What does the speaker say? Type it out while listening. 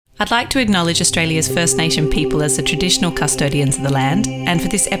I'd like to acknowledge Australia's First Nation people as the traditional custodians of the land, and for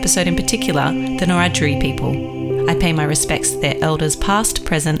this episode in particular, the Wiradjuri people. I pay my respects to their elders past,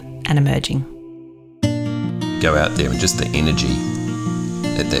 present and emerging. Go out there and just the energy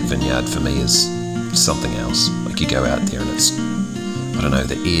at that vineyard for me is something else. Like you go out there and it's, I don't know,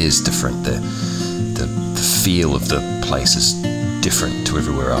 the air's different, the feel of the place is different to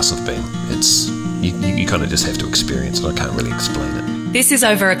everywhere else I've been. It's you kind of just have to experience it. I can't really explain it. This is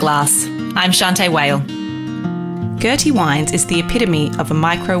Over a Glass. I'm Shante Whale. Gertie Wines is the epitome of a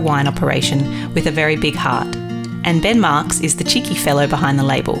micro wine operation with a very big heart. And Ben Marks is the cheeky fellow behind the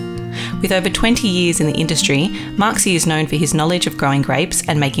label. With over 20 years in the industry, Marksy is known for his knowledge of growing grapes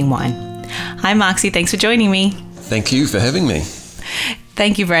and making wine. Hi Marksy, thanks for joining me. Thank you for having me.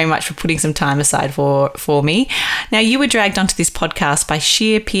 Thank you very much for putting some time aside for me. Now, you were dragged onto this podcast by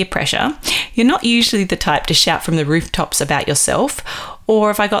sheer peer pressure. You're not usually the type to shout from the rooftops about yourself, or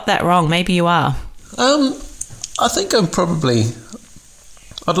if I got that wrong, maybe you are. I think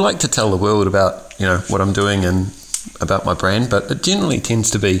I'd like to tell the world about, what I'm doing and about my brand, but it generally tends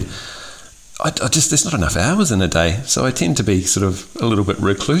to be, there's not enough hours in a day, so I tend to be sort of a little bit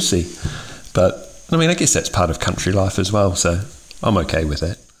reclusey. But, I guess that's part of country life as well, so I'm okay with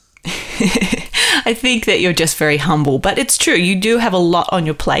that. I think that you're just very humble, but it's true. You do have a lot on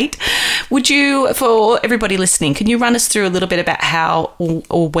your plate. Would you, for everybody listening, can you run us through a little bit about how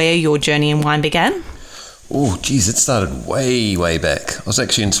or where your journey in wine began? Oh, geez, it started way, way back. I was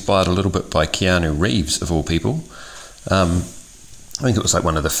actually inspired a little bit by Keanu Reeves, of all people. I think it was like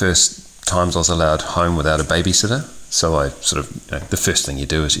one of the first times I was allowed home without a babysitter. So I sort of, the first thing you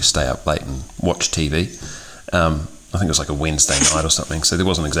do is you stay up late and watch TV. I think it was like a Wednesday night or something, so there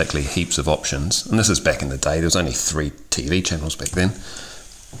wasn't exactly heaps of options. And this is back in the day, there was only 3 TV channels back then.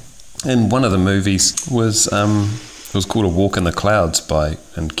 And one of the movies was it was called A Walk in the Clouds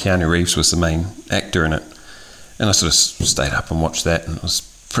and Keanu Reeves was the main actor in it. And I sort of stayed up and watched that, and it was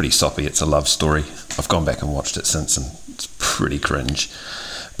pretty soppy. It's a love story. I've gone back and watched it since, and it's pretty cringe.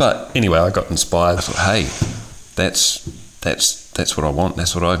 But anyway, I got inspired. I thought, hey, that's what I want.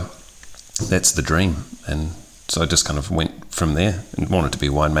 That's the dream. And so I just kind of went from there and wanted to be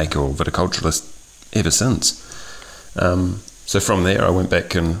a winemaker or viticulturalist ever since. So from there, I went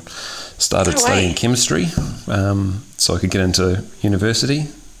back and started studying chemistry so I could get into university.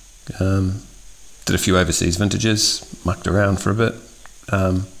 Did a few overseas vintages, mucked around for a bit.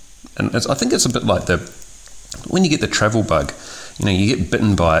 And I think it's a bit like when you get the travel bug, you get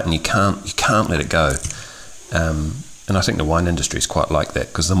bitten by it and you can't let it go. And I think the wine industry is quite like that,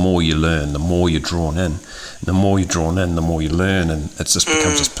 because the more you learn, the more you're drawn in. And the more you're drawn in, the more you learn, and it just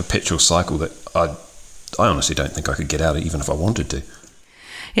becomes this perpetual cycle that I honestly don't think I could get out of, even if I wanted to.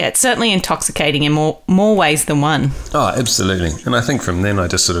 Yeah, it's certainly intoxicating in more ways than one. Oh, absolutely. And I think from then I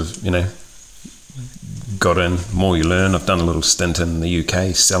just sort of, got in. The more you learn. I've done a little stint in the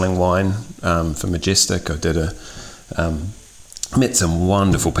UK selling wine for Majestic. I did met some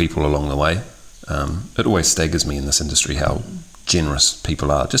wonderful people along the way. It always staggers me in this industry how generous people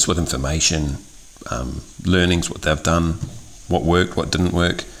are, just with information, learnings, what they've done, what worked, what didn't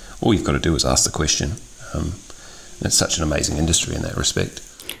work. All you've got to do is ask the question. It's such an amazing industry in that respect.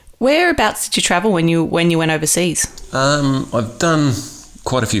 Whereabouts did you travel when you went overseas? I've done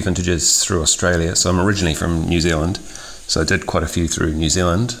quite a few vintages through Australia. So I'm originally from New Zealand, so I did quite a few through New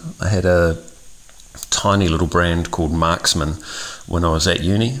Zealand. I had a tiny little brand called Marksman when I was at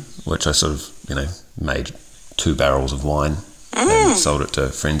uni, which I sort of, made 2 barrels of wine and sold it to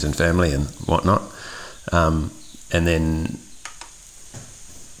friends and family and whatnot. And then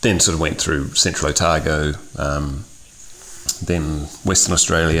sort of went through Central Otago, then Western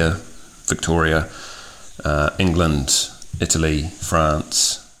Australia, Victoria, England, Italy,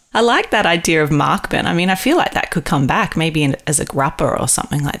 France. I like that idea of Markman. I feel like that could come back maybe as a grappa or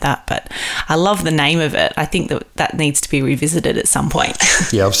something like that, but I love the name of it. I think that needs to be revisited at some point.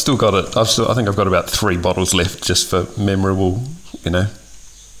 Yeah, I've still got it. I think I've got about 3 bottles left just for memorable,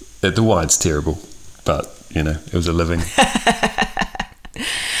 The wine's terrible, but, it was a living.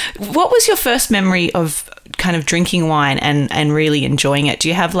 What was your first memory of kind of drinking wine and really enjoying it? Do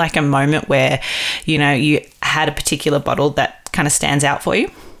you have like a moment where, you had a particular bottle that kind of stands out for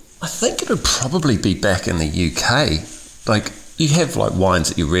you? I think it would probably be back in the UK. Like, you have like wines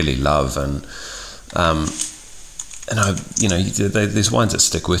that you really love, and there's wines that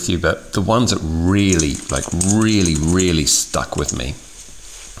stick with you, but the ones that really stuck with me,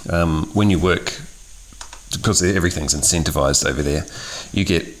 when you work, because everything's incentivized over there,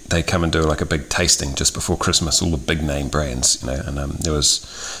 they come and do like a big tasting just before Christmas, all the big name brands, and there was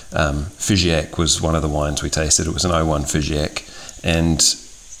Figeac was one of the wines we tasted. It was an 01 Figeac, and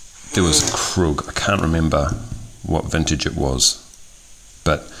there was Krug. I can't remember what vintage it was,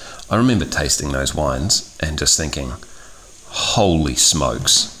 but I remember tasting those wines and just thinking, holy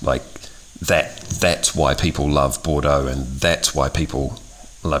smokes, like that's why people love Bordeaux and that's why people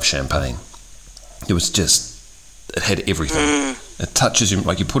love Champagne. It was just, it had everything. It touches you,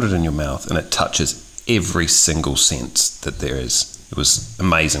 like you put it in your mouth and it touches every single sense that there is. It was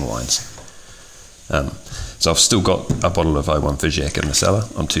amazing wines. So I've still got a bottle of 01 Figeac in the cellar.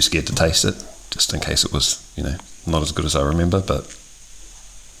 I'm too scared to taste it, just in case it was, not as good as I remember, but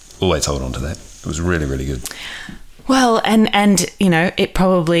always hold on to that. It was really, really good. Well, and it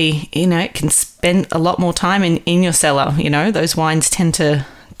probably, it can spend a lot more time in your cellar. Those wines tend to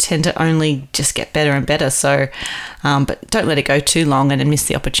only just get better and better. So, but don't let it go too long and miss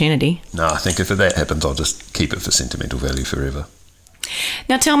the opportunity. No, I think if that happens, I'll just keep it for sentimental value forever.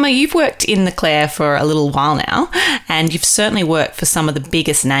 Now, Telma, you've worked in the Clare for a little while now, and you've certainly worked for some of the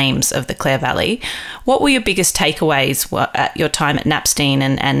biggest names of the Clare Valley. What were your biggest takeaways at your time at Knapstein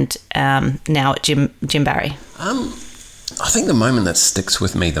and now at Jim Barry? I think the moment that sticks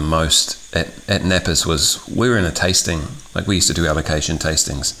with me the most at Nappers was we were in a tasting, like we used to do allocation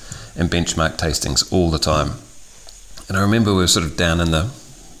tastings and benchmark tastings all the time. And I remember we were sort of down in the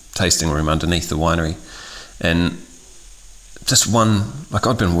tasting room underneath the winery, and just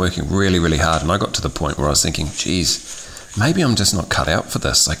I'd been working really, really hard, and I got to the point where I was thinking, geez, maybe I'm just not cut out for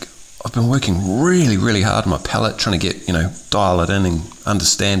this. Like, I've been working really, really hard on my palate, trying to get, dial it in and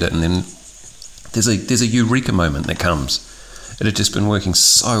understand it, and then there's a eureka moment that comes. It had just been working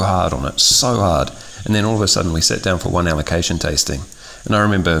so hard on it, so hard, and then all of a sudden we sat down for one allocation tasting, and I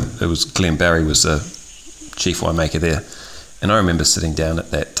remember it was Glenn Barry was the chief winemaker there, and I remember sitting down at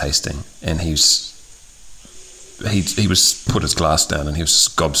that tasting, and he was put his glass down and he was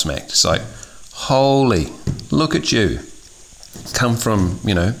gobsmacked. It's like, holy, look at you. Come from,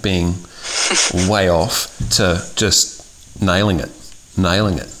 being way off to just nailing it.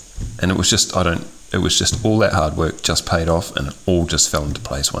 And it was just, it was just all that hard work just paid off, and it all just fell into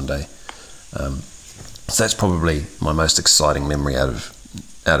place one day. So that's probably my most exciting memory out of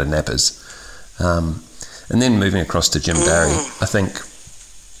Nappers. And then moving across to Jim Barry, I think,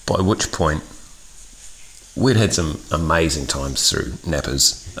 by which point we'd had some amazing times through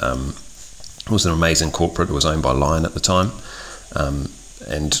Nappers. It was an amazing corporate. It was owned by Lion at the time,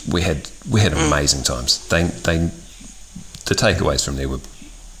 and we had amazing times. The takeaways from there were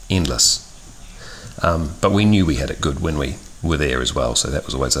endless, but we knew we had it good when we were there as well. So that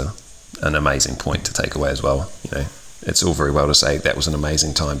was always an amazing point to take away as well. It's all very well to say that was an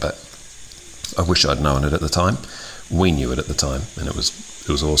amazing time, but I wish I'd known it at the time. We knew it at the time, and it was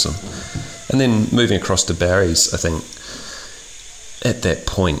awesome. And then moving across to Barry's, I think at that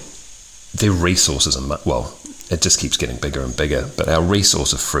point, their resources are, it just keeps getting bigger and bigger, but our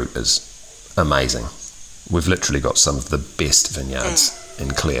resource of fruit is amazing. We've literally got some of the best vineyards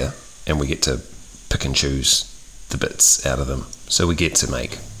in Clare, and we get to pick and choose the bits out of them. So we get to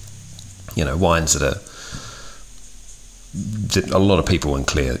make, wines that a lot of people in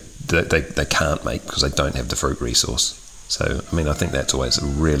Clare, they can't make because they don't have the fruit resource. So, I think that's always a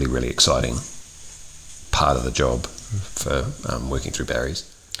really, really exciting part of the job for working through Barry's.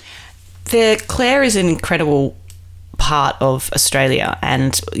 The Clare is an incredible part of Australia,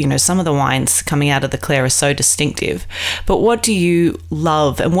 and, some of the wines coming out of the Clare are so distinctive. But what do you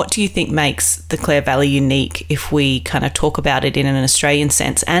love, and what do you think makes the Clare Valley unique if we kind of talk about it in an Australian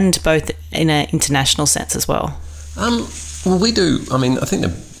sense and both in an international sense as well? Well, we do. I think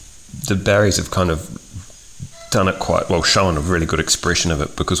the Barrys have kind of done it quite well, shown a really good expression of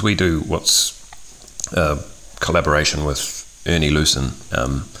it, because we do what's a collaboration with Ernie Lucen.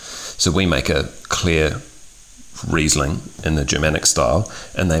 So we make a Clare Riesling in the Germanic style,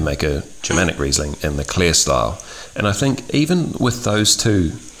 and they make a Germanic Riesling in the Clare style. And I think even with those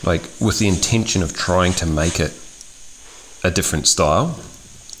two, like with the intention of trying to make it a different style,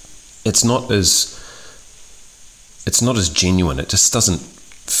 it's not as genuine. It just doesn't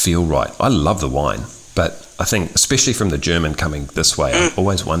feel right. I love the wine, but I think, especially from the German coming this way, I've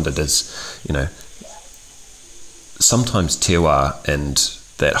always wondered sometimes terroir and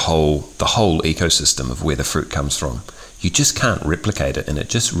the whole ecosystem of where the fruit comes from, you just can't replicate it, and it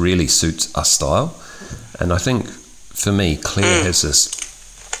just really suits our style. And I think for me, Clare has this.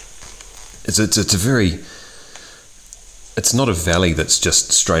 It's not a valley that's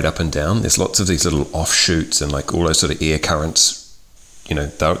just straight up and down. There's lots of these little offshoots and like all those sort of air currents.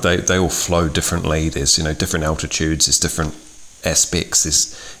 They all flow differently. There's different altitudes. There's different aspects.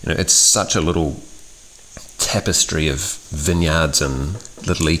 There's it's such a little tapestry of vineyards and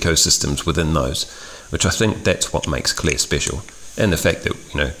little ecosystems within those, which I think that's what makes Clare special. And the fact that,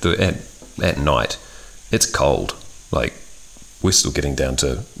 at night, it's cold. Like, we're still getting down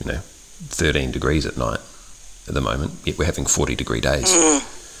to, 13 degrees at night at the moment, yet we're having 40-degree days.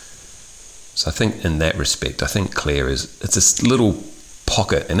 So I think in that respect, I think Clare it's this little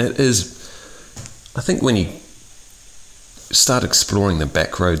pocket, and it is, I think when you start exploring the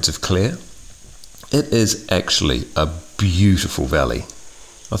back roads of Clare, it is actually a beautiful valley.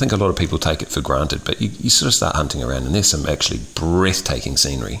 I think a lot of people take it for granted, but you sort of start hunting around, and there's some actually breathtaking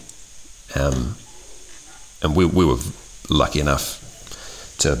scenery. And we were lucky enough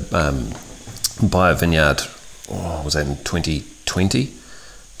to buy a vineyard, was that in 2020?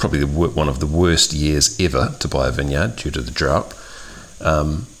 Probably one of the worst years ever to buy a vineyard due to the drought.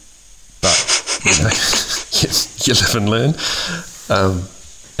 But, you live and learn.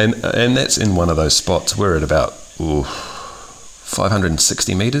 And that's in one of those spots. We're at about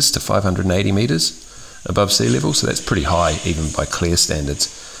 560 metres to 580 metres above sea level, so that's pretty high even by Clare standards.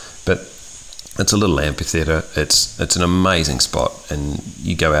 But it's a little amphitheatre. It's an amazing spot, and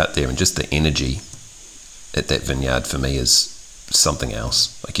you go out there and just the energy at that vineyard for me is something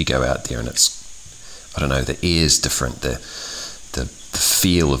else. Like, you go out there and it's, I don't know, the air's different, the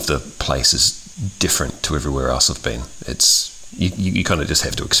feel of the place is different to everywhere else I've been. It's you kind of just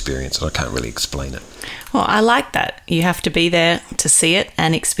have to experience it. I can't really explain it. Well, I like that. You have to be there to see it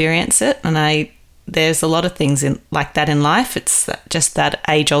and experience it. And there's a lot of things like that in life. It's just that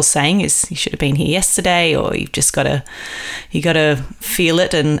age-old saying is you should have been here yesterday, or you've just got to feel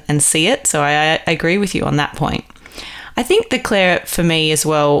it and see it. So I agree with you on that point. I think the Clare, for me as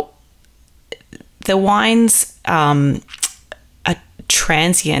well, the wines are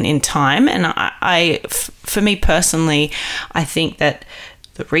transient in time, and for me personally, I think that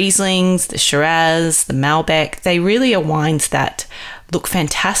the Rieslings, the Shiraz, the Malbec, they really are wines that look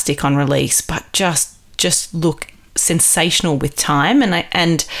fantastic on release, but just look sensational with time.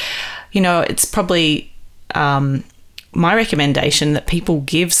 And it's probably my recommendation that people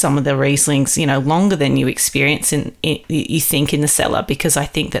give some of the Rieslings, longer than you experience you think in the cellar, because I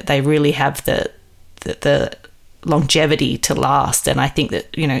think that they really have the longevity to last. And I think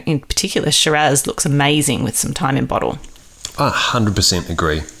that, in particular, Shiraz looks amazing with some time in bottle. I 100%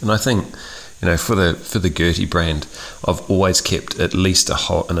 agree. And I think, for the Gertie brand, I've always kept at least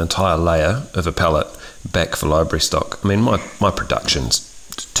an entire layer of a pallet back for library stock. I mean, my production's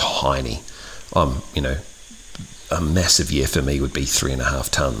tiny. A massive year for me would be 3.5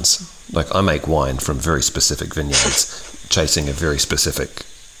 tons. Like, I make wine from very specific vineyards, chasing a very specific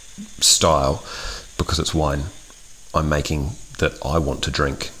style, because it's wine I'm making that I want to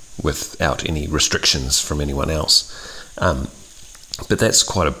drink without any restrictions from anyone else. But that's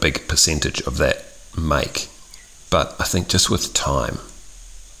quite a big percentage of that make. But I think just with time,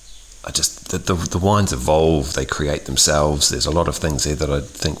 the wines evolve, they create themselves. There's a lot of things there that I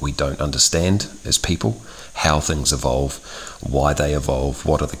think we don't understand as people, how things evolve, why they evolve,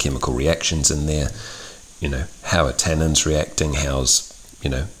 what are the chemical reactions in there, how are tannins reacting, how's,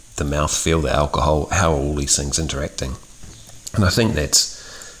 the mouthfeel, the alcohol, how are all these things interacting. And I think that's,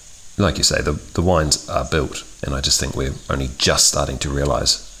 like you say, the wines are built, and I just think we're only just starting to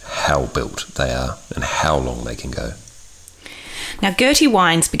realise how built they are and how long they can go. Now, Gertie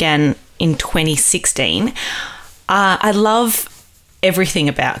Wines began in 2016. I love everything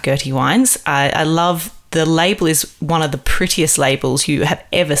about Gertie Wines. I love the label is one of the prettiest labels you have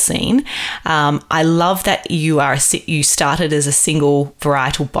ever seen. I love that you started as a single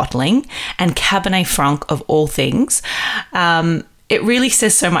varietal bottling, and Cabernet Franc of all things. It really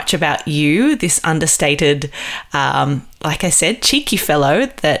says so much about you, this understated, like I said, cheeky fellow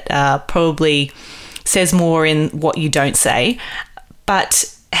that probably says more in what you don't say.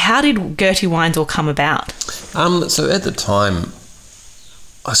 But how did Gertie Wines all come about? So at the time,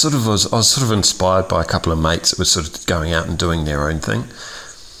 I was sort of inspired by a couple of mates that were sort of going out and doing their own thing.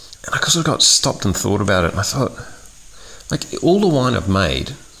 And I sort of got stopped and thought about it, and I thought, like, all the wine I've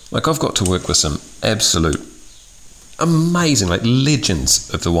made, like, I've got to work with some absolute amazing, like,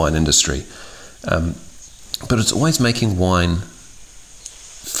 legends of the wine industry. But it's always making wine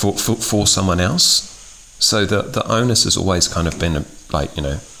for someone else. So the onus has always kind of been like,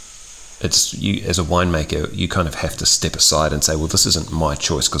 it's you as a winemaker, you kind of have to step aside and say, well, this isn't my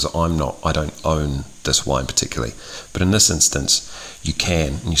choice because I don't own this wine particularly. But in this instance, you can,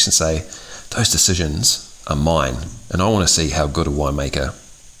 and you can say, those decisions are mine, and I want to see how good a winemaker,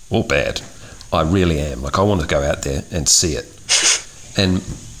 or bad, I really am. Like, I want to go out there and see it. And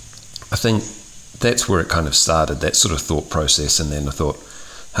I think that's where it kind of started, that sort of thought process. And then I thought,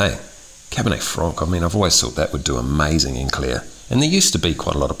 hey, Cabernet Franc, I mean, I've always thought that would do amazing in Clare. And there used to be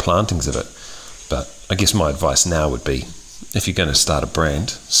quite a lot of plantings of it. But I guess my advice now would be, if you're going to start a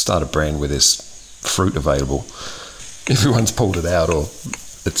brand where there's fruit available. Everyone's pulled it out, or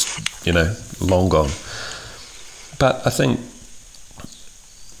it's, long gone. But I think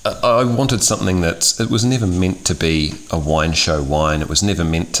I wanted something it was never meant to be a wine show wine. It was never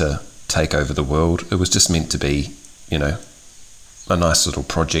meant to take over the world. It was just meant to be, a nice little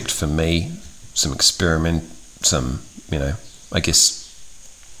project for me, some experiment, some, I guess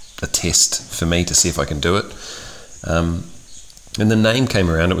a test for me to see if I can do it. And the name came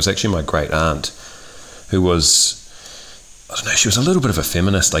around. It was actually my great aunt who was, I don't know, she was a little bit of a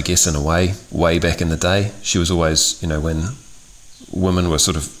feminist, I guess, in a way back in the day. She was always, when women were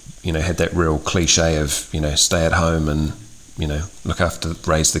sort of, had that real cliche of, stay at home and, look after,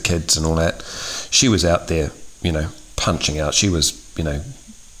 raise the kids and all that. She was out there, punching out. She was,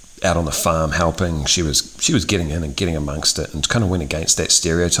 out on the farm helping. She was getting in and getting amongst it, and kind of went against that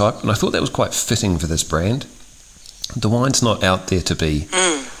stereotype. And I thought that was quite fitting for this brand. The wine's not out there to be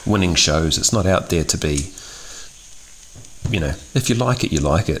winning shows. It's not out there to be, if you like it, you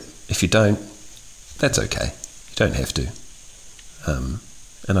like it. If you don't, that's okay. You don't have to.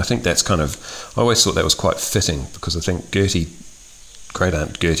 And I think that's kind of, I always thought that was quite fitting, because I think great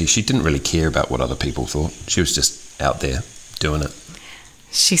aunt Gertie, she didn't really care about what other people thought. She was just out there doing it.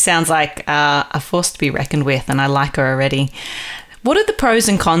 She sounds like a force to be reckoned with, and I like her already. What are the pros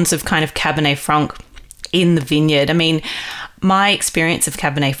and cons of kind of Cabernet Franc in the vineyard? I mean, my experience of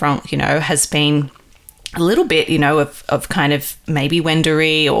Cabernet Franc, has been a little bit, of kind of maybe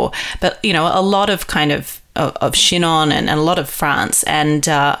Wendouree, but, a lot of kind of Chinon and a lot of France. And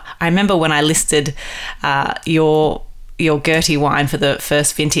I remember when I listed your Gertie wine for the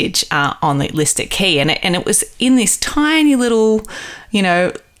first vintage on the list at Quay, and it was in this tiny little,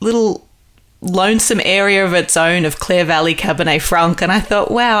 little lonesome area of its own of Clare Valley Cabernet Franc, and I thought,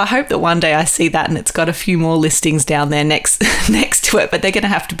 wow, I hope that one day I see that and it's got a few more listings down there next to it, but they're going to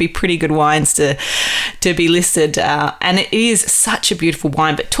have to be pretty good wines to be listed, and it is such a beautiful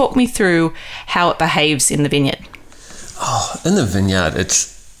wine. But talk me through how it behaves in the vineyard. In the vineyard,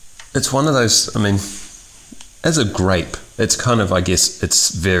 it's one of those, I mean, as a grape, it's kind of, I guess,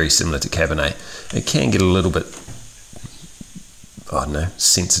 it's very similar to Cabernet. It can get a little bit, I don't know,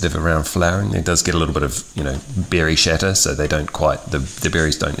 sensitive around flowering. It does get a little bit of, berry shatter, so they don't quite, the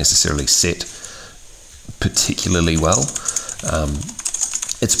berries don't necessarily set particularly well.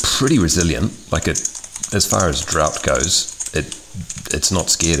 It's pretty resilient. Like as far as drought goes, it's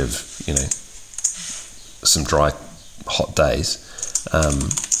not scared of, some dry, hot days.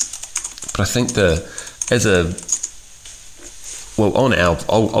 But I think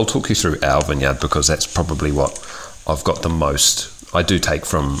I'll talk you through our vineyard, because that's probably what I've got the most. I do take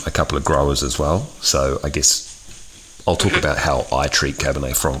from a couple of growers as well, so I guess I'll talk about how I treat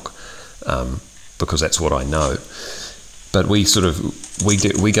Cabernet Franc, because that's what I know. But we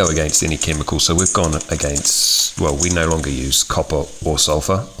go against any chemical, so we've gone against, we no longer use copper or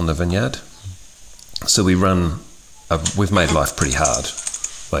sulfur on the vineyard. So we've made life pretty hard.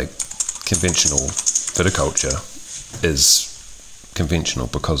 Like, conventional viticulture is conventional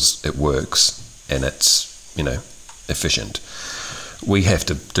because it works and it's, efficient. We have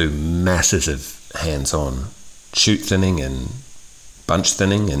to do masses of hands-on shoot thinning and bunch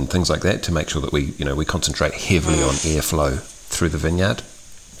thinning and things like that to make sure that we concentrate heavily on airflow through the vineyard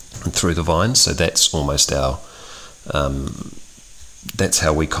and through the vines. So that's almost that's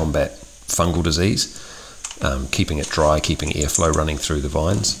how we combat fungal disease, keeping it dry, keeping airflow running through the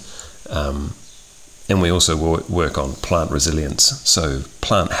vines. And we also work on plant resilience. So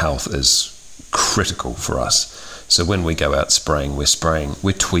plant health is critical for us. So when we go out spraying, we're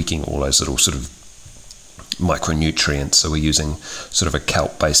tweaking all those little sort of micronutrients. So we're using sort of a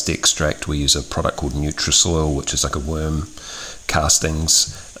kelp-based extract. We use a product called Nutrisoil, which is like a worm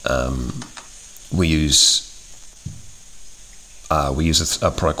castings. We use a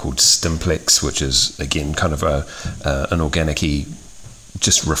product called Stimplex, which is again kind of an organic-y,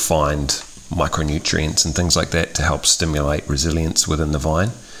 just refined micronutrients and things like that to help stimulate resilience within the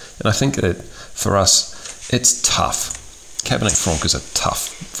vine. And I think that for us, it's tough. Cabernet Franc is a tough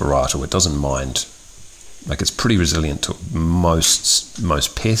varietal. It doesn't mind. Like, it's pretty resilient to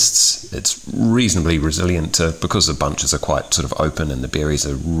most pests. It's reasonably resilient to, because the bunches are quite sort of open and the berries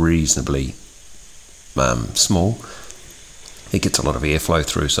are reasonably small. It gets a lot of airflow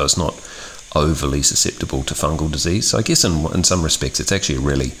through, so it's not overly susceptible to fungal disease. So I guess in some respects, it's actually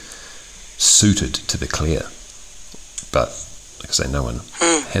really suited to the Clare. But like I say, no one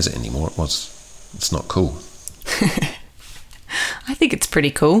has it anymore. It's not cool. I think it's pretty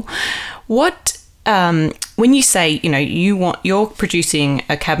cool. What when you say you're producing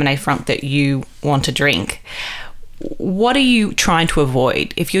a Cabernet Franc that you want to drink, what are you trying to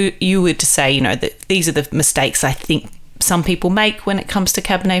avoid? If you were to say, that these are the mistakes I think some people make when it comes to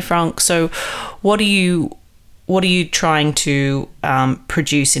Cabernet Franc. So what are you trying to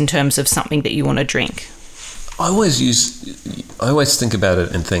produce in terms of something that you want to drink? I always think about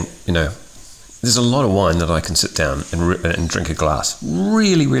it and think, there's a lot of wine that I can sit down and drink a glass,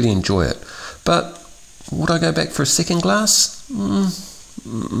 really, really enjoy it. But would I go back for a second glass?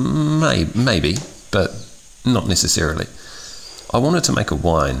 Maybe, but not necessarily. I wanted to make a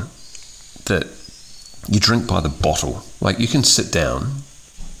wine that you drink by the bottle. Like, you can sit down,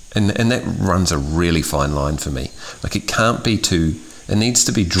 and that runs a really fine line for me. Like, it needs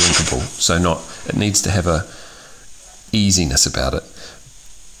to be drinkable, it needs to have a easiness about it,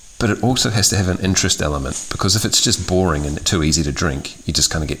 but it also has to have an interest element, because if it's just boring and too easy to drink, you just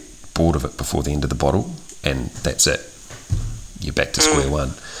kind of get bored of it before the end of the bottle, and that's it. You're back to square one.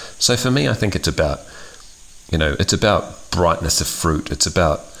 So for me, I think it's about brightness of fruit. It's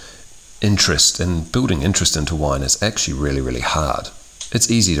about interest, and building interest into wine is actually really, really hard.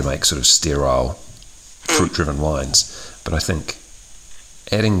 It's easy to make sort of sterile, fruit-driven wines, but I think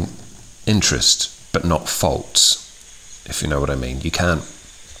adding interest but not faults, if you know what I mean. You can't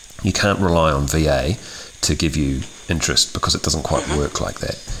rely on VA to give you interest, because it doesn't quite work like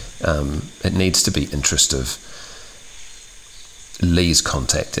that. It needs to be interest of lees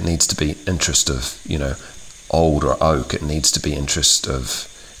contact. It needs to be interest of old or oak. It needs to be interest of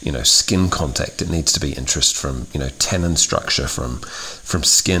skin contact. It needs to be interest from tannin structure from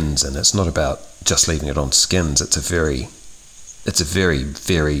skins. And it's not about just leaving it on skins. It's a very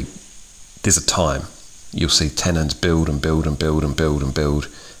there's a time you'll see tannins build and build and build and build and build,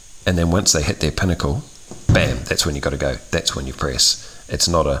 and then once they hit their pinnacle, bam, that's when you got to go. That's when you press. It's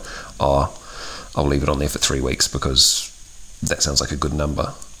not I'll leave it on there for 3 weeks because that sounds like a good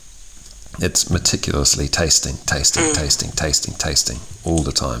number. It's meticulously tasting all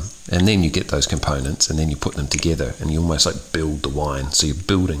the time, and then you get those components, and then you put them together, and you almost like build the wine. So you're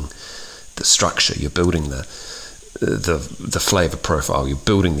building the structure, you're building the flavor profile, you're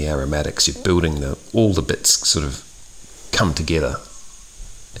building the aromatics, you're building all the bits sort of come together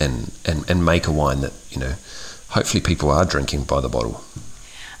and make a wine that hopefully people are drinking by the bottle.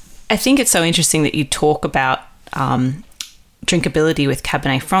 I think it's so interesting that you talk about drinkability with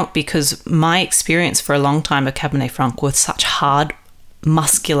Cabernet Franc, because my experience for a long time of Cabernet Franc was such hard,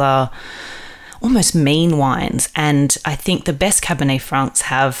 muscular, almost mean wines. And I think the best Cabernet Francs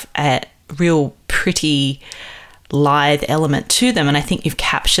have a real pretty lithe element to them, and I think you've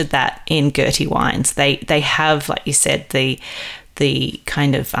captured that in Gertie wines. They have, like you said, the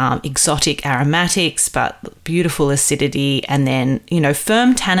kind of exotic aromatics, but beautiful acidity, and then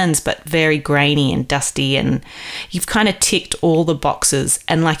firm tannins, but very grainy and dusty, and you've kind of ticked all the boxes.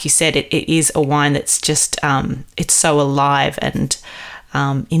 And like you said, it is a wine that's just it's so alive and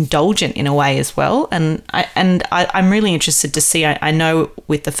indulgent in a way as well. And I'm really interested to see. I know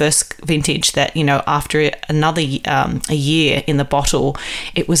with the first vintage that after another a year in the bottle,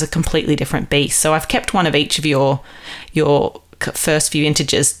 it was a completely different beast. So I've kept one of each of your first few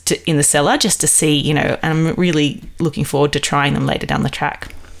vintages in the cellar just to see, and I'm really looking forward to trying them later down the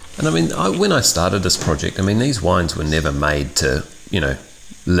track. And I mean, when I started this project, I mean, these wines were never made to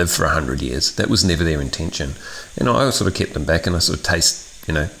live for 100 years. That was never their intention. I sort of kept them back, and I sort of taste,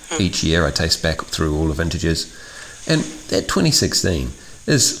 each year I taste back through all the vintages. And that 2016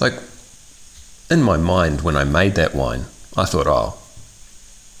 is like, in my mind, when I made that wine, I thought,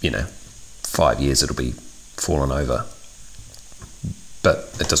 5 years it'll be fallen over.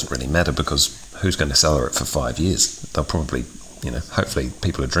 But it doesn't really matter, because who's going to cellar it for 5 years? They'll probably, hopefully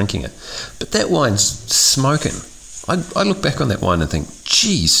people are drinking it. But that wine's smoking. I look back on that wine and think,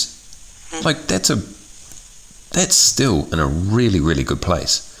 geez, like that's still in a really, really good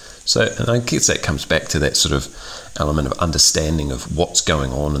place. So, and I guess that comes back to that sort of element of understanding of what's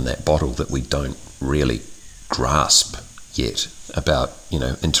going on in that bottle that we don't really grasp yet, about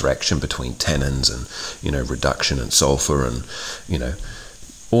interaction between tannins and reduction in sulfur, and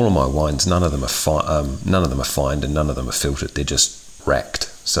all of my wines, none of them are fined and none of them are filtered. They're just racked.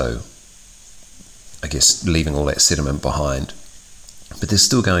 So I guess leaving all that sediment behind, but they're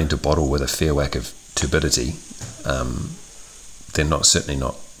still going to bottle with a fair whack of turbidity. They're certainly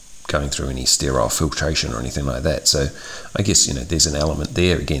not going through any sterile filtration or anything like that. So I guess there's an element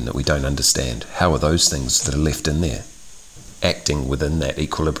there again that we don't understand. How are those things that are left in there acting within that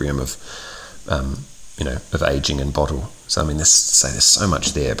equilibrium of of aging and bottle? So I mean, there's so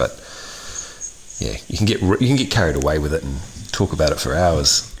much there, but yeah, you can get carried away with it and talk about it for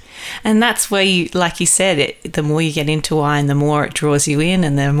hours. And that's where you, like you said, the more you get into wine, the more it draws you in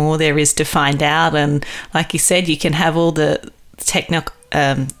and the more there is to find out. And like you said, you can have all the technical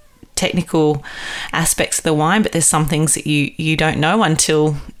aspects of the wine, but there's some things that you don't know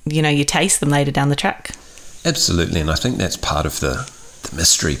until, you taste them later down the track. Absolutely. And I think that's part of the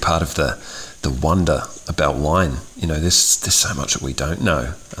mystery, part of the wonder about wine. There's so much that we don't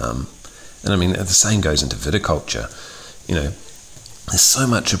know. And I mean, the same goes into viticulture. There's so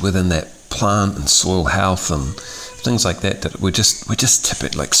much within that plant and soil health and things like that we're just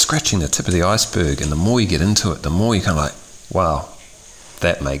scratching the tip of the iceberg. And the more you get into it, the more you kind of like, wow,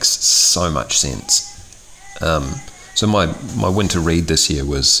 that makes so much sense. So my winter read this year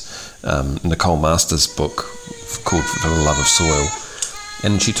was Nicole Masters' book called For the Love of Soil,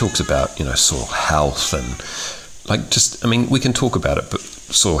 and she talks about soil health and we can talk about it, but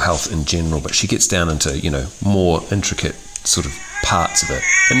soil health in general. But she gets down into more intricate sort of parts of it,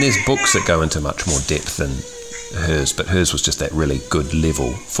 and there's books that go into much more depth than hers, but hers was just that really good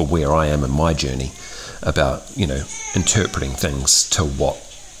level for where I am in my journey about interpreting things to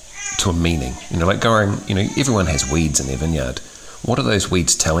a meaning. Everyone has weeds in their vineyard. What are those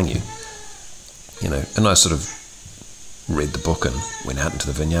weeds telling you? And I sort of read the book and went out into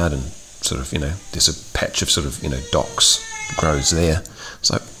the vineyard and sort of, there's a patch of sort of, docks grows there.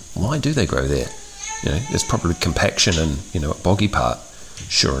 So why do they grow there? There's probably compaction and, a boggy part.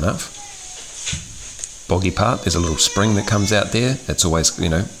 Sure enough, boggy part, there's a little spring that comes out there. It's always,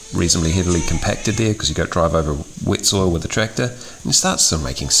 reasonably heavily compacted there because you go drive over wet soil with a tractor, and it starts sort of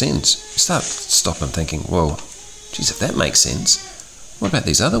making sense. You start stopping and thinking, well, geez, if that makes sense, what about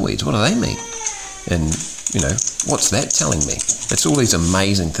these other weeds? What do they mean? And, what's that telling me? It's all these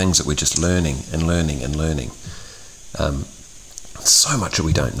amazing things that we're just learning and learning and learning. So much that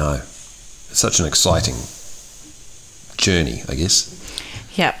we don't know. It's such an exciting journey, I guess.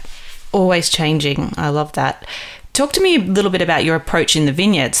 Yeah, always changing. I love that. Talk to me a little bit about your approach in the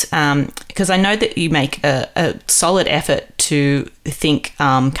vineyards, because I know that you make a solid effort to think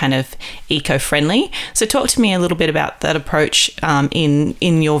kind of eco-friendly. So talk to me a little bit about that approach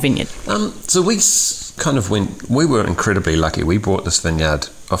in your vineyard. So we were incredibly lucky. We bought this vineyard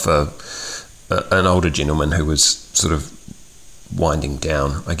off an older gentleman who was sort of winding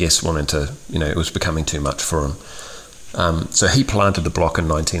down, I guess, wanting to, it was becoming too much for him. So he planted the block in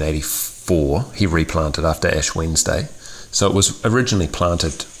 1984. He replanted after Ash Wednesday. So it was originally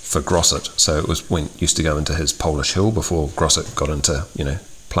planted for Grosset. So it used to go into his Polish Hill before Grosset got into,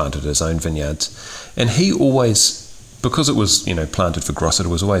 planted his own vineyards. And he always, because it was, planted for Grosset, it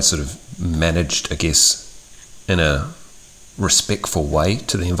was always sort of managed, I guess, in a respectful way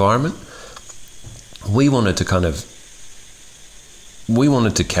to the environment. We wanted to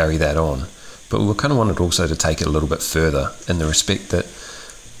carry that on, but we kind of wanted also to take it a little bit further in the respect that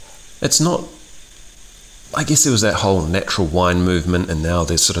it's not, I guess there was that whole natural wine movement, and now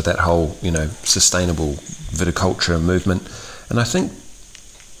there's sort of that whole, sustainable viticulture movement. And I think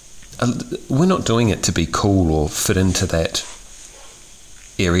we're not doing it to be cool or fit into that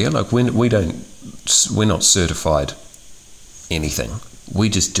area. Like we're not certified anything. We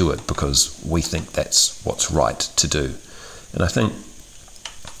just do it because we think that's what's right to do. And I think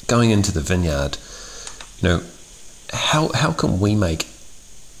going into the vineyard, how can we make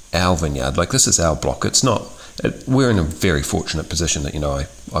our vineyard, like this is our block, we're in a very fortunate position that,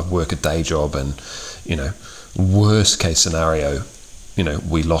 I work a day job and, worst case scenario,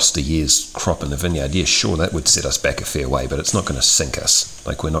 we lost a year's crop in the vineyard. Yeah, sure, that would set us back a fair way, but it's not going to sink us.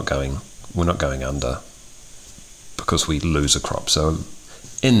 Like we're not going under because we lose a crop. So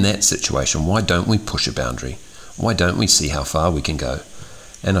in that situation, why don't we push a boundary? Why don't we see how far we can go?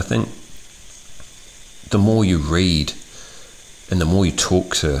 And I think the more you read and the more you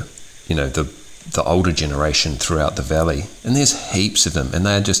talk to, the older generation throughout the valley, and there's heaps of them, and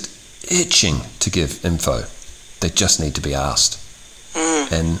they are just itching to give info. They just need to be asked.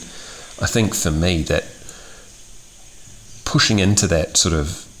 And I think for me that pushing into that sort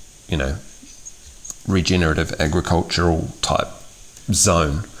of, regenerative agricultural type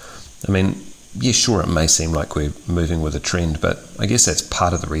zone, I mean, yeah, sure, it may seem like we're moving with a trend, but I guess that's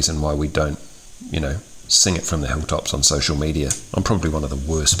part of the reason why we don't, sing it from the hilltops on social media. I'm probably one of the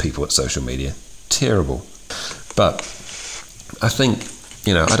worst people at social media. Terrible. But I think,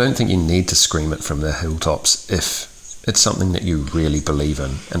 I don't think you need to scream it from the hilltops if it's something that you really believe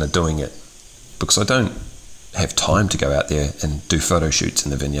in and are doing it. Because I don't have time to go out there and do photo shoots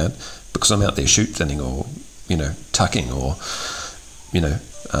in the vineyard because I'm out there shoot thinning or, tucking or,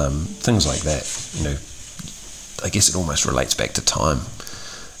 things like that. I guess it almost relates back to time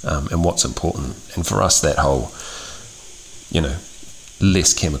and what's important. And for us, that whole,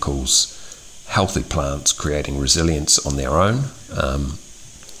 less chemicals, healthy plants creating resilience on their own.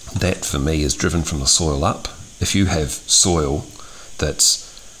 That for me is driven from the soil up. If you have soil that's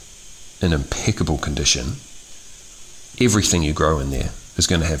in impeccable condition, everything you grow in there is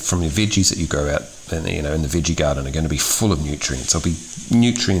going to have, from your veggies that you grow out in the veggie garden, are going to be full of nutrients. They'll be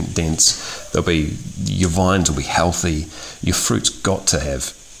nutrient dense. Your vines will be healthy. Your fruit's got to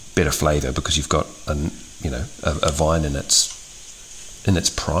have better flavour because you've got a vine in its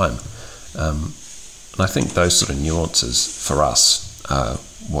prime. And I think those sort of nuances for us are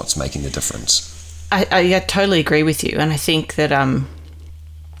what's making the difference. I totally agree with you, and I think that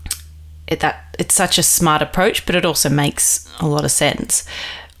it's such a smart approach, but it also makes a lot of sense.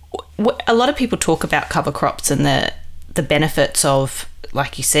 A lot of people talk about cover crops and the benefits of,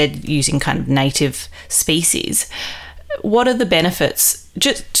 like you said, using kind of native species. What are the benefits,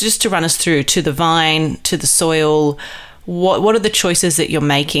 just to run us through, to the vine, to the soil? What are the choices that you're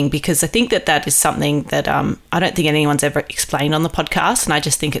making? Because I think that is something that I don't think anyone's ever explained on the podcast, and I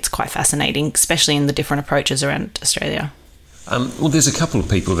just think it's quite fascinating, especially in the different approaches around Australia. Well, there's a couple of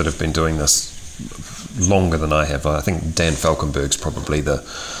people that have been doing this longer than I have. I think Dan Falkenberg's probably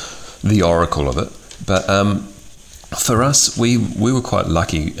the oracle of it. But for us, we were quite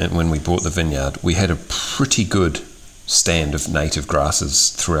lucky when we bought the vineyard. We had a pretty good stand of native grasses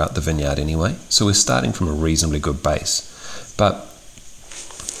throughout the vineyard anyway. So we're starting from a reasonably good base. But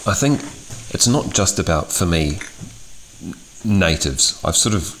I think it's not just about, for me, natives. I've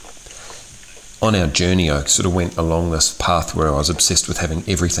sort of, on our journey, I sort of went along this path where I was obsessed with having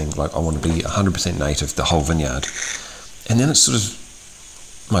everything, like I want to be 100% native, the whole vineyard. And then it's sort of,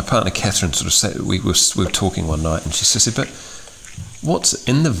 my partner Catherine sort of said, we were talking one night, and she said, but what's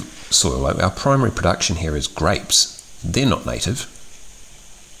in the soil? Like, our primary production here is grapes. They're not native.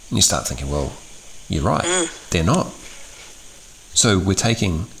 And you start thinking, well, you're right, they're not. So we're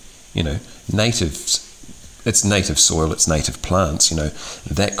taking, natives, it's native soil, it's native plants,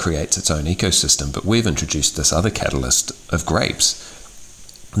 that creates its own ecosystem. But we've introduced this other catalyst of grapes.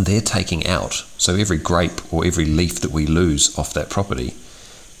 They're taking out, so every grape or every leaf that we lose off that property,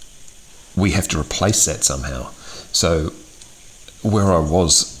 we have to replace that somehow. So where I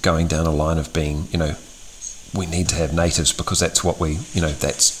was going down a line of being, we need to have natives because that's what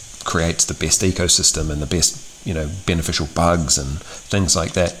that creates the best ecosystem and the best, beneficial bugs and things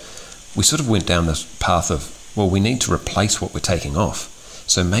like that. We sort of went down this path of, well, we need to replace what we're taking off.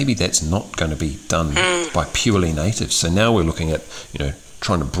 So maybe that's not going to be done by purely natives. So now we're looking at,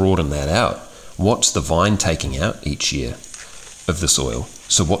 trying to broaden that out. What's the vine taking out each year of the soil?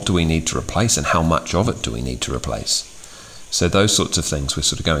 So what do we need to replace, and how much of it do we need to replace? So those sorts of things, we're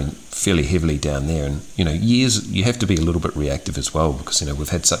sort of going fairly heavily down there. And, you have to be a little bit reactive as well because, we've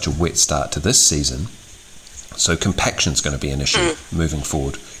had such a wet start to this season. So compaction's going to be an issue moving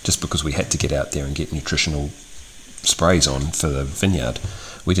forward, just because we had to get out there and get nutritional sprays on for the vineyard.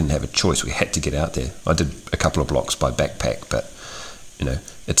 We didn't have a choice. We had to get out there. I did a couple of blocks by backpack, but,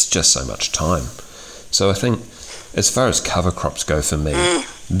 it's just so much time. So I think as far as cover crops go for me,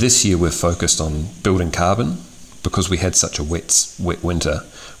 this year we're focused on building carbon. Because we had such a wet winter,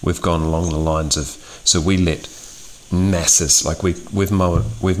 we've gone along the lines of, so we let masses, like we've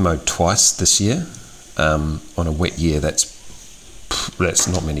mowed twice this year. On a wet year, that's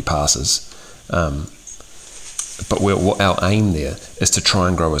not many passes. But our aim there is to try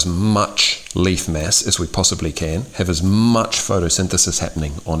and grow as much leaf mass as we possibly can, have as much photosynthesis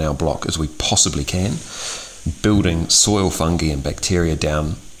happening on our block as we possibly can, building soil fungi and bacteria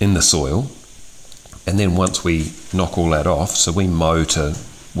down in the soil. And then once we knock all that off, so we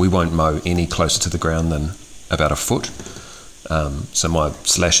won't mow any closer to the ground than about a foot. So my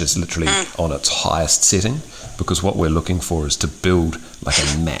slash is literally on its highest setting, because what we're looking for is to build like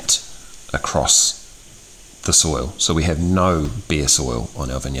a mat across the soil. So we have no bare soil on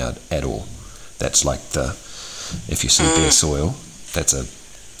our vineyard at all. That's like if you see bare soil,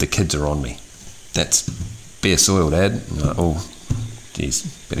 the kids are on me. That's bare soil, Dad. And like, oh, geez,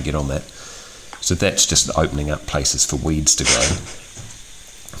 better get on that. So that's just opening up places for weeds to grow.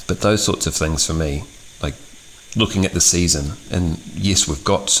 But those sorts of things for me, like looking at the season, and yes, we've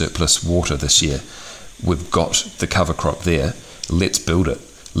got surplus water this year. We've got the cover crop there. Let's build it.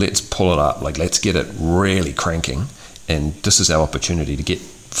 Let's pull it up. Like, let's get it really cranking. And this is our opportunity to get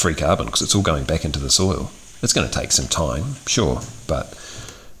free carbon, because it's all going back into the soil. It's going to take some time, sure, but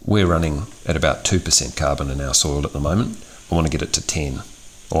we're running at about 2% carbon in our soil at the moment. I want to get it to 10.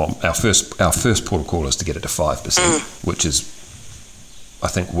 Well, our first port of call is to get it to 5%, which is, I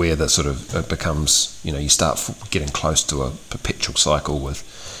think, where the sort of it becomes, you start getting close to a perpetual cycle with,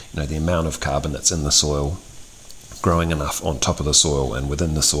 the amount of carbon that's in the soil growing enough on top of the soil and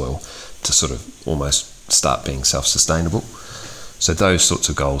within the soil to sort of almost start being self-sustainable. So those sorts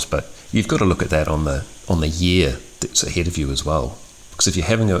of goals, but you've got to look at that on the year that's ahead of you as well. Because if you're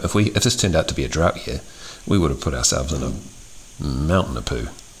having if this turned out to be a drought year, we would have put ourselves in a mountain of poo,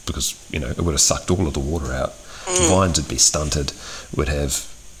 because it would have sucked all of the water out. Vines would be stunted, would have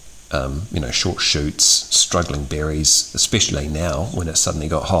short shoots, struggling berries, especially now when it suddenly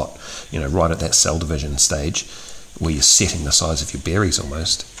got hot, right at that cell division stage where you're setting the size of your berries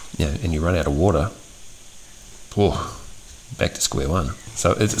almost, and you run out of water. Back to square one.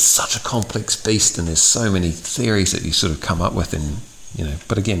 So it's such a complex beast, and there's so many theories that you sort of come up with, and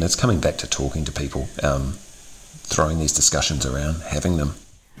but again, it's coming back to talking to people, throwing these discussions around, having them.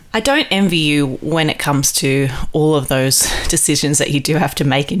 I don't envy you when it comes to all of those decisions that you do have to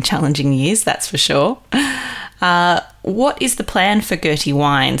make in challenging years, that's for sure. What is the plan for Gertie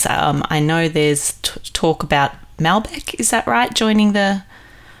Wines? I know there's talk about Malbec, is that right, joining the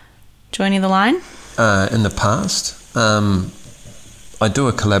line? In the past, I do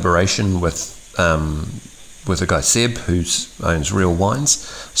a collaboration with a guy, Seb, who owns Real Wines.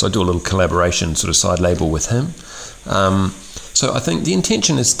 So I do a little collaboration sort of side label with him. So I think the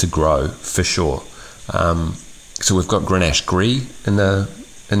intention is to grow for sure. So we've got Grenache Gris in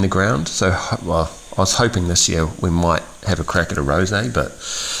the ground. So I was hoping this year we might have a crack at a rosé, but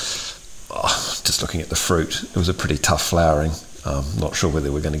just looking at the fruit, it was a pretty tough flowering. I'm not sure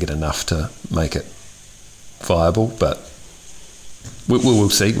whether we're going to get enough to make it viable, but we'll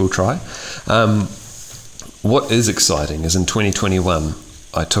see. We'll try. What is exciting is in 2021,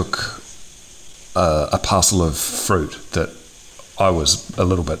 I took a parcel of fruit that I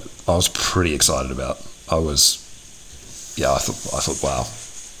was pretty excited about. I thought, wow.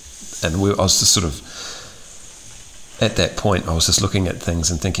 And I was just sort of, at that point, I was just looking at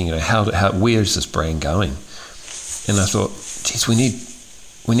things and thinking, where is this brand going? And I thought, geez, we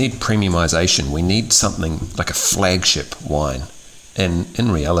need premiumization. We need something like a flagship wine. And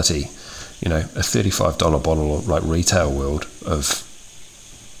in reality, a $35 bottle of like retail world of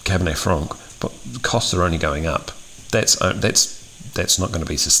Cabernet Franc, but the costs are only going up. That's not going to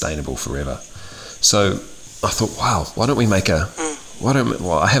be sustainable forever. So I thought, wow, why don't we make I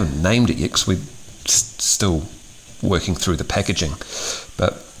haven't named it yet because we're still working through the packaging,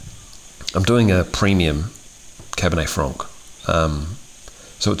 but I'm doing a premium Cabernet Franc.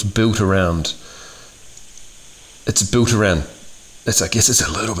 So it's built around, I guess it's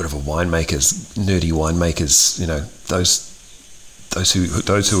a little bit of a nerdy winemakers, those who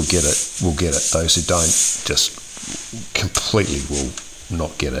will get it. Those who don't just completely will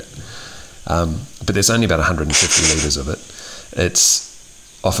not get it. But there's only about 150 litres of it. It's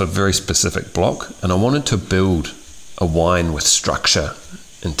off a very specific block, and I wanted to build a wine with structure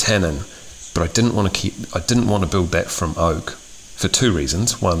and tannin, but I didn't want to build that from oak for two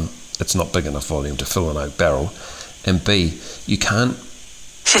reasons. One, it's not big enough volume to fill an oak barrel, and B, you can't.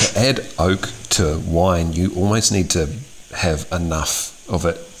 To add oak to wine, you almost need to have enough of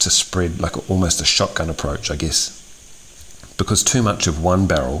it to spread, like almost a shotgun approach, I guess, because too much of one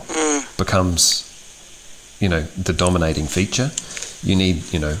barrel becomes, the dominating feature. You need,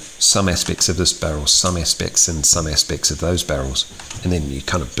 some aspects of this barrel, some aspects and some aspects of those barrels, and then you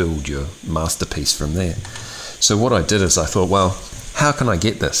kind of build your masterpiece from there. So what I did is I thought, well, how can I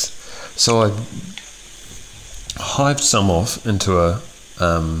get this? So I hived some off into a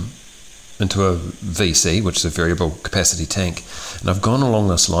VC, which is a variable capacity tank, and I've gone along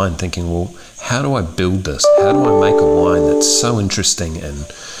this line thinking, well, how do I build this? How do I make a wine that's so interesting and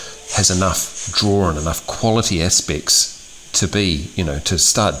has enough draw and enough quality aspects to be, to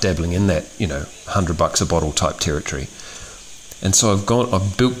start dabbling in that, $100 a bottle type territory? And so I've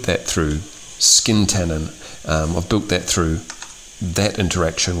built that through skin tannin. I've built that through that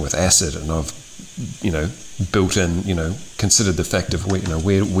interaction with acid, and I've, built in, considered the fact of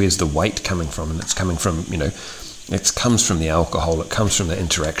where's the weight coming from, and it's coming from, it comes from the alcohol, it comes from the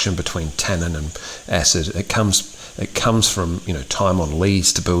interaction between tannin and acid, it comes from, time on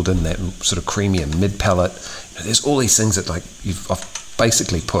lees to build in that sort of creamier mid palate. There's all these things that I've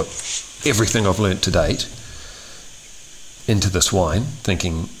basically put everything I've learnt to date into this wine,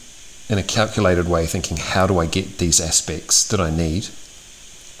 thinking in a calculated way, thinking how do I get these aspects that I need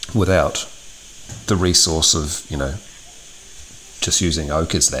without the resource of just using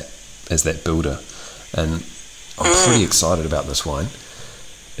oak as that builder. And I'm pretty excited about this wine.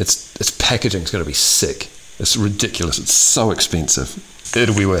 Its packaging's going to be sick. It's ridiculous. It's so expensive.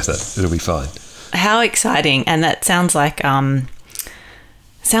 It'll be worth it. It'll be fine. How exciting! And that sounds like a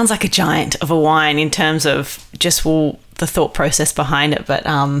giant of a wine in terms of just the thought process behind it, but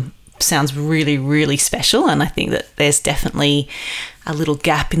sounds really, really special, and I think that there's definitely a little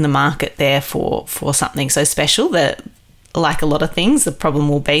gap in the market there for something so special that, like a lot of things, the problem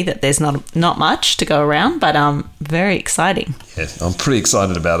will be that there's not much to go around, but very exciting. Yeah, I'm pretty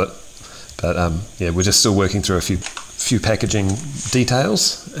excited about it. But we're just still working through a few packaging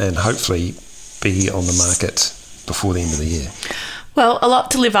details and hopefully be on the market before the end of the year. Well, a lot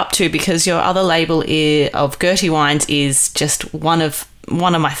to live up to, because your other label of Gertie Wines is just one of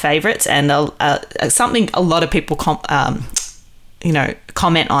my favourites, and something a lot of people comment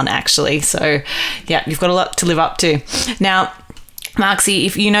on, actually. So, yeah, you've got a lot to live up to. Now, Marksy,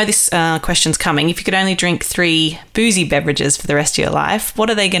 if you know this question's coming, if you could only drink 3 boozy beverages for the rest of your life, what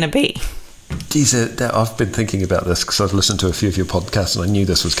are they going to be? Geez, I've been thinking about this because I've listened to a few of your podcasts and I knew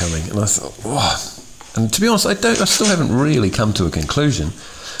this was coming. And I thought, And to be honest, I still haven't really come to a conclusion.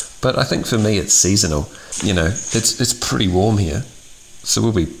 But I think for me, it's seasonal. It's pretty warm here. So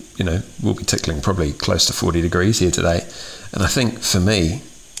we'll be tickling probably close to 40 degrees here today. And I think for me,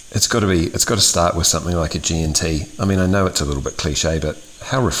 it's got to start with something like a G&T. I mean, I know it's a little bit cliche, but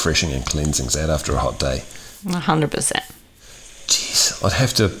how refreshing and cleansing is that after a hot day? 100%. Jeez, I'd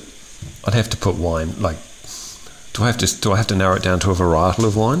have to put wine. Like, do I have to narrow it down to a varietal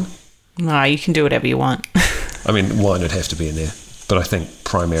of wine? No, you can do whatever you want. I mean, wine would have to be in there, but I think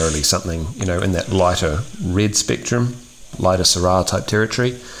primarily something in that lighter red spectrum, lighter Syrah type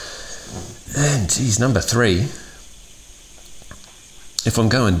territory. And geez, number 3. If I'm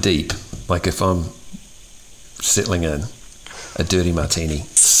going deep, like if I'm settling in, a dirty martini.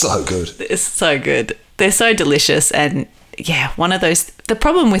 So good. It's so good. They're so delicious, and yeah, one of those. The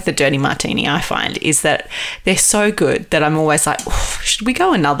problem with the dirty martini, I find, is that they're so good that I'm always like, should we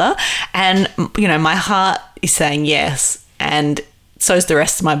go another? And my heart is saying yes, and so's the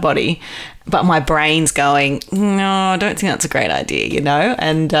rest of my body, but my brain's going, no, I don't think that's a great idea,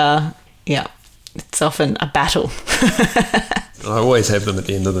 And it's often a battle. I always have them at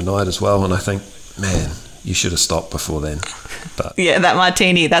the end of the night as well, and I think, man, you should have stopped before then. But yeah, that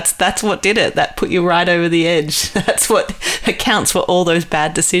martini, that's what did it. That put you right over the edge. That's what accounts for all those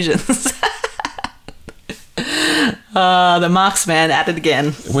bad decisions. The marksman at it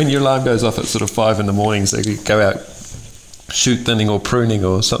again. When your alarm goes off at sort of 5 a.m, so you go out shoot thinning or pruning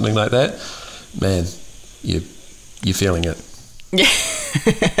or something like that, man, you're feeling it. Yeah,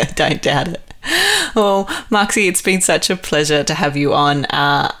 don't doubt it. Well, Marksy, it's been such a pleasure to have you on.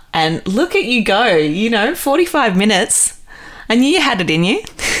 And look at you go, 45 minutes. I knew you had it in you.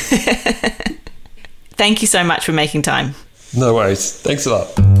 Thank you so much for making time. No worries. Thanks a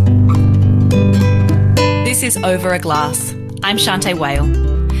lot. This is Over a Glass. I'm Shante Whale.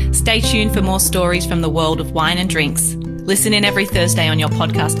 Stay tuned for more stories from the world of wine and drinks. Listen in every Thursday on your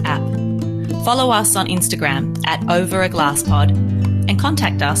podcast app. Follow us on Instagram at overaglasspod and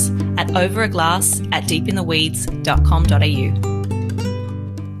contact us at overaglass@deepintheweeds.com.au.